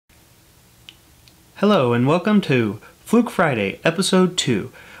Hello and welcome to Fluke Friday, Episode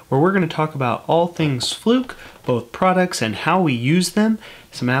 2, where we're going to talk about all things Fluke, both products and how we use them,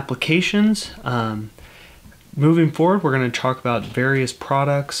 some applications. Moving forward, we're going to talk about various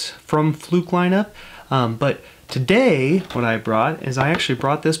products from Fluke lineup. But today, what I brought is I actually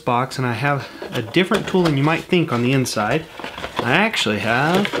brought this box and I have a different tool than you might think on the inside. I actually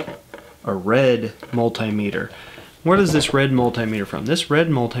have a red multimeter. Where does this red multimeter from? This red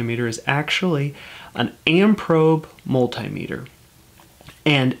multimeter is actually an Amprobe multimeter.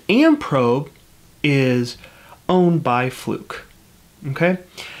 And Amprobe is owned by Fluke. Okay?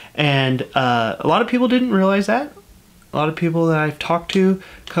 And a lot of people didn't realize that. A lot of people that I've talked to,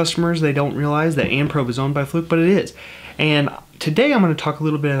 customers, they don't realize that Amprobe is owned by Fluke, but it is. And today I'm going to talk a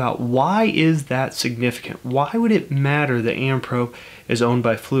little bit about why is that significant? Why would it matter that Amprobe is owned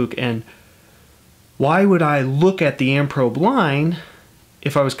by Fluke? And why would I look at the Amprobe line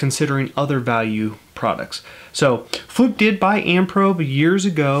if I was considering other value products? So Fluke did buy Amprobe years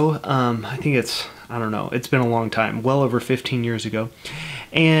ago. I think it's been a long time, well over 15 years ago.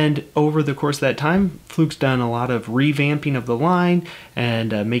 And over the course of that time, Fluke's done a lot of revamping of the line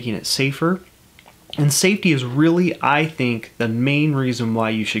and making it safer. And safety is really, I think, the main reason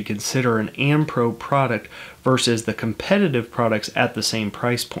why you should consider an Amprobe product versus the competitive products at the same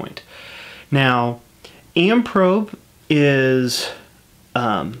price point. Now, Amprobe is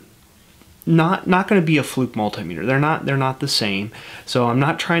not going to be a Fluke multimeter. They're not the same. So I'm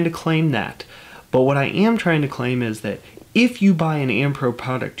not trying to claim that. But what I am trying to claim is that if you buy an Amprobe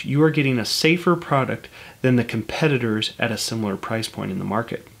product, you are getting a safer product than the competitors at a similar price point in the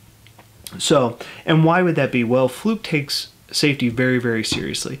market. So, and why would that be? Well, Fluke takes safety very, very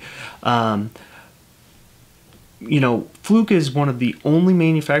seriously. Fluke is one of the only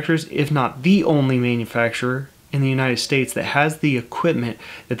manufacturers, if not the only manufacturer in the United States that has the equipment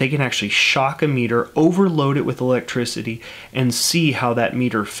that they can actually shock a meter, overload it with electricity, and see how that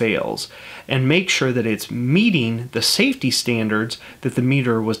meter fails, and make sure that it's meeting the safety standards that the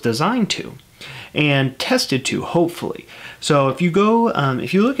meter was designed to and tested to, hopefully. So if you go,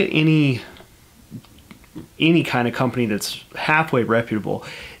 if you look at any kind of company that's halfway reputable,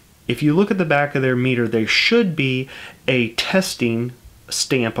 if you look at the back of their meter, there should be a testing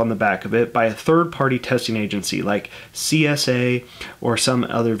stamp on the back of it by a third-party testing agency like CSA or some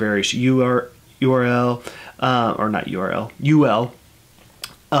other various UL.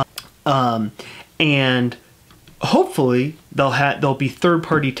 And hopefully they'll be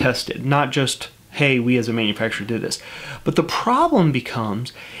third-party tested, not just, hey, we as a manufacturer did this. But the problem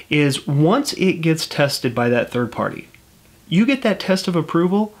becomes is once it gets tested by that third party, you get that test of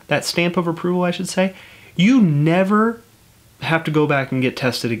approval, that stamp of approval, I should say, you never have to go back and get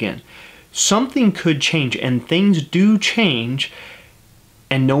tested again. Something could change, and things do change,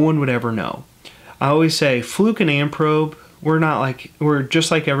 and no one would ever know. I always say Fluke and Amprobe, we're just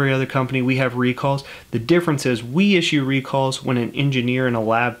like every other company. We have recalls. The difference is we issue recalls when an engineer in a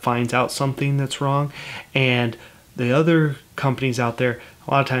lab finds out something that's wrong, and the other companies out there,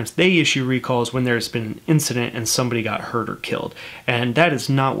 a lot of times they issue recalls when there's been an incident and somebody got hurt or killed. And that is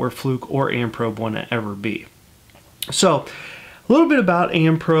not where Fluke or Amprobe want to ever be. So a little bit about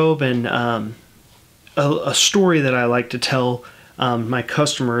Amprobe and a story that I like to tell my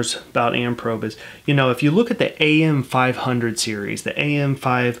customers about Amprobe is, if you look at the AM500 series, the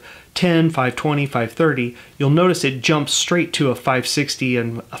AM510, 520, 530, you'll notice it jumps straight to a 560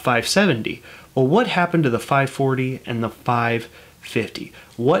 and a 570. Well, what happened to the 540 and the 550?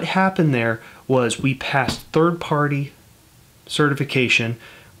 What happened there was we passed third-party certification.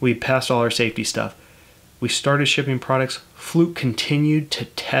 We passed all our safety stuff. We started shipping products. Fluke continued to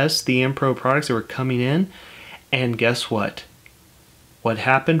test the Amprobe products that were coming in. And guess what? What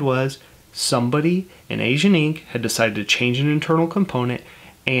happened was somebody in Asian Inc. had decided to change an internal component,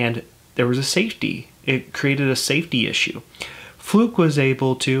 and there was a safety. It created a safety issue. Fluke was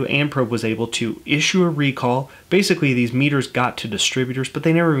able to, Amprobe was able to issue a recall. Basically, these meters got to distributors, but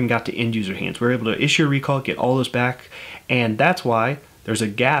they never even got to end user hands. We were able to issue a recall, get all those back, and that's why there's a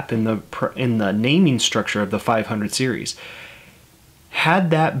gap in the naming structure of the 500 series.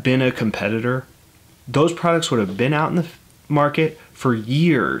 Had that been a competitor, those products would have been out in the market for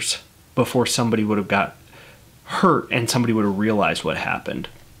years before somebody would have got hurt and somebody would have realized what happened.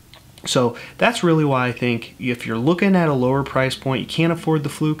 So that's really why I think if you're looking at a lower price point, you can't afford the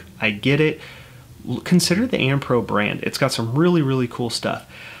Fluke, I get it. Consider the Amprobe brand. It's got some really, really cool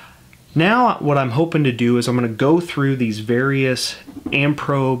stuff. Now what I'm hoping to do is I'm going to go through these various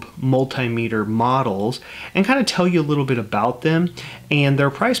Amprobe multimeter models and kind of tell you a little bit about them and their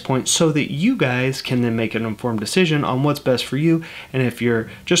price point so that you guys can then make an informed decision on what's best for you. And if you're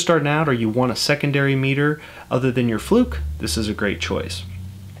just starting out or you want a secondary meter other than your Fluke, this is a great choice.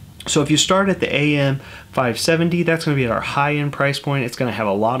 So if you start at the AM570, that's going to be at our high-end price point. It's going to have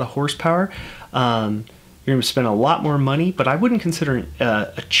a lot of horsepower. You're going to spend a lot more money, but I wouldn't consider it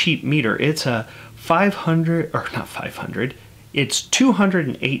a cheap meter. It's a it's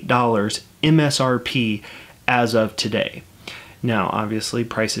 $208 MSRP as of today. Now, obviously,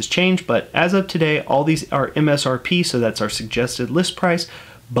 prices change, but as of today, all these are MSRP, so that's our suggested list price,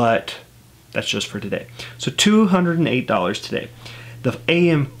 but that's just for today. So $208 today. The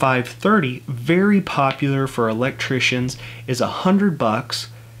AM530, very popular for electricians, is $100,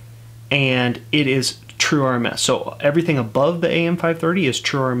 and it is true RMS. So everything above the AM530 is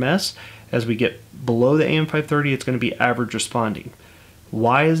true RMS. As we get below the AM530, it's going to be average responding.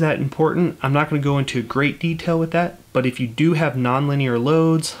 Why is that important? I'm not going to go into great detail with that, but if you do have nonlinear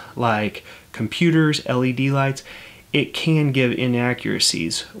loads like computers, LED lights, it can give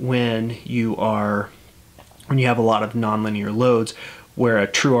inaccuracies when you have a lot of nonlinear loads, where a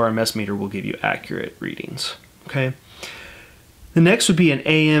true RMS meter will give you accurate readings. Okay. The next would be an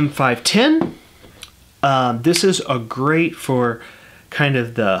AM510. This is a great for kind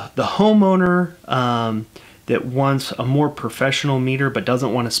of the homeowner that wants a more professional meter but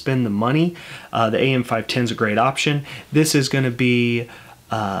doesn't want to spend the money. The AM510 is a great option. This is going to be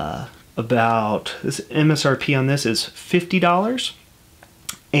about, this MSRP on this is $50,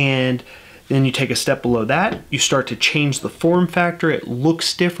 and then you take a step below that, you start to change the form factor. It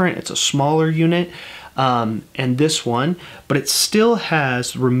looks different. It's a smaller unit, and this one, but it still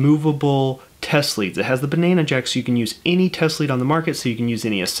has removable test leads. It has the banana jack, so you can use any test lead on the market, so you can use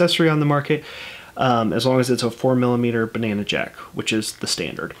any accessory on the market, as long as it's a 4mm banana jack, which is the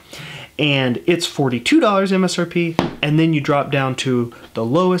standard. And it's $42 MSRP, and then you drop down to the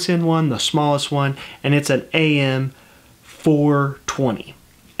lowest end one, the smallest one, and it's an AM420.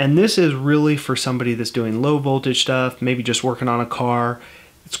 And this is really for somebody that's doing low voltage stuff, maybe just working on a car.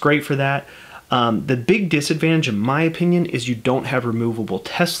 It's great for that. The big disadvantage, in my opinion, is you don't have removable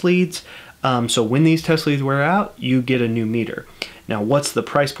test leads. So when these test leads wear out, you get a new meter. Now, what's the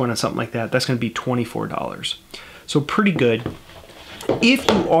price point on something like that? That's going to be $24. So pretty good. If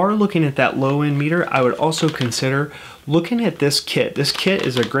you are looking at that low-end meter, I would also consider looking at this kit. This kit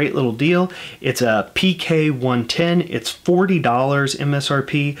is a great little deal. It's a PK110. It's $40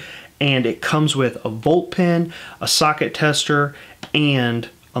 MSRP, and it comes with a volt pin, a socket tester, and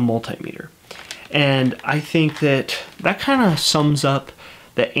a multimeter. And I think that kind of sums up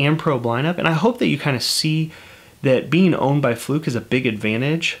the Amprobe lineup, and I hope that you kind of see that being owned by Fluke is a big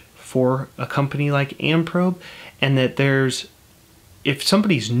advantage for a company like Amprobe, and that if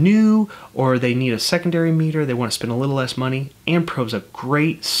somebody's new or they need a secondary meter, they want to spend a little less money, Amprobe's a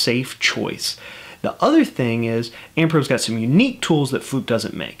great, safe choice. The other thing is Amprobe's got some unique tools that Fluke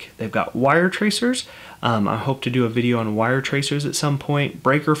doesn't make. They've got wire tracers. I hope to do a video on wire tracers at some point,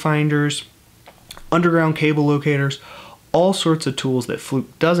 breaker finders, underground cable locators, all sorts of tools that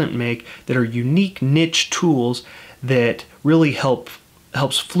Fluke doesn't make that are unique niche tools that really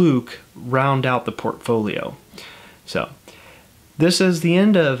helps Fluke round out the portfolio. So this is the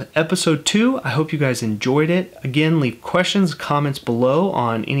end of episode 2. I hope you guys enjoyed it. Again, leave questions, comments below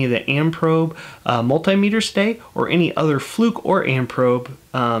on any of the Amprobe multimeters today, or any other Fluke or Amprobe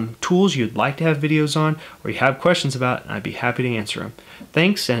tools you'd like to have videos on, or you have questions about, and I'd be happy to answer them.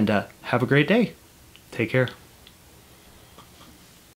 Thanks, and have a great day. Take care.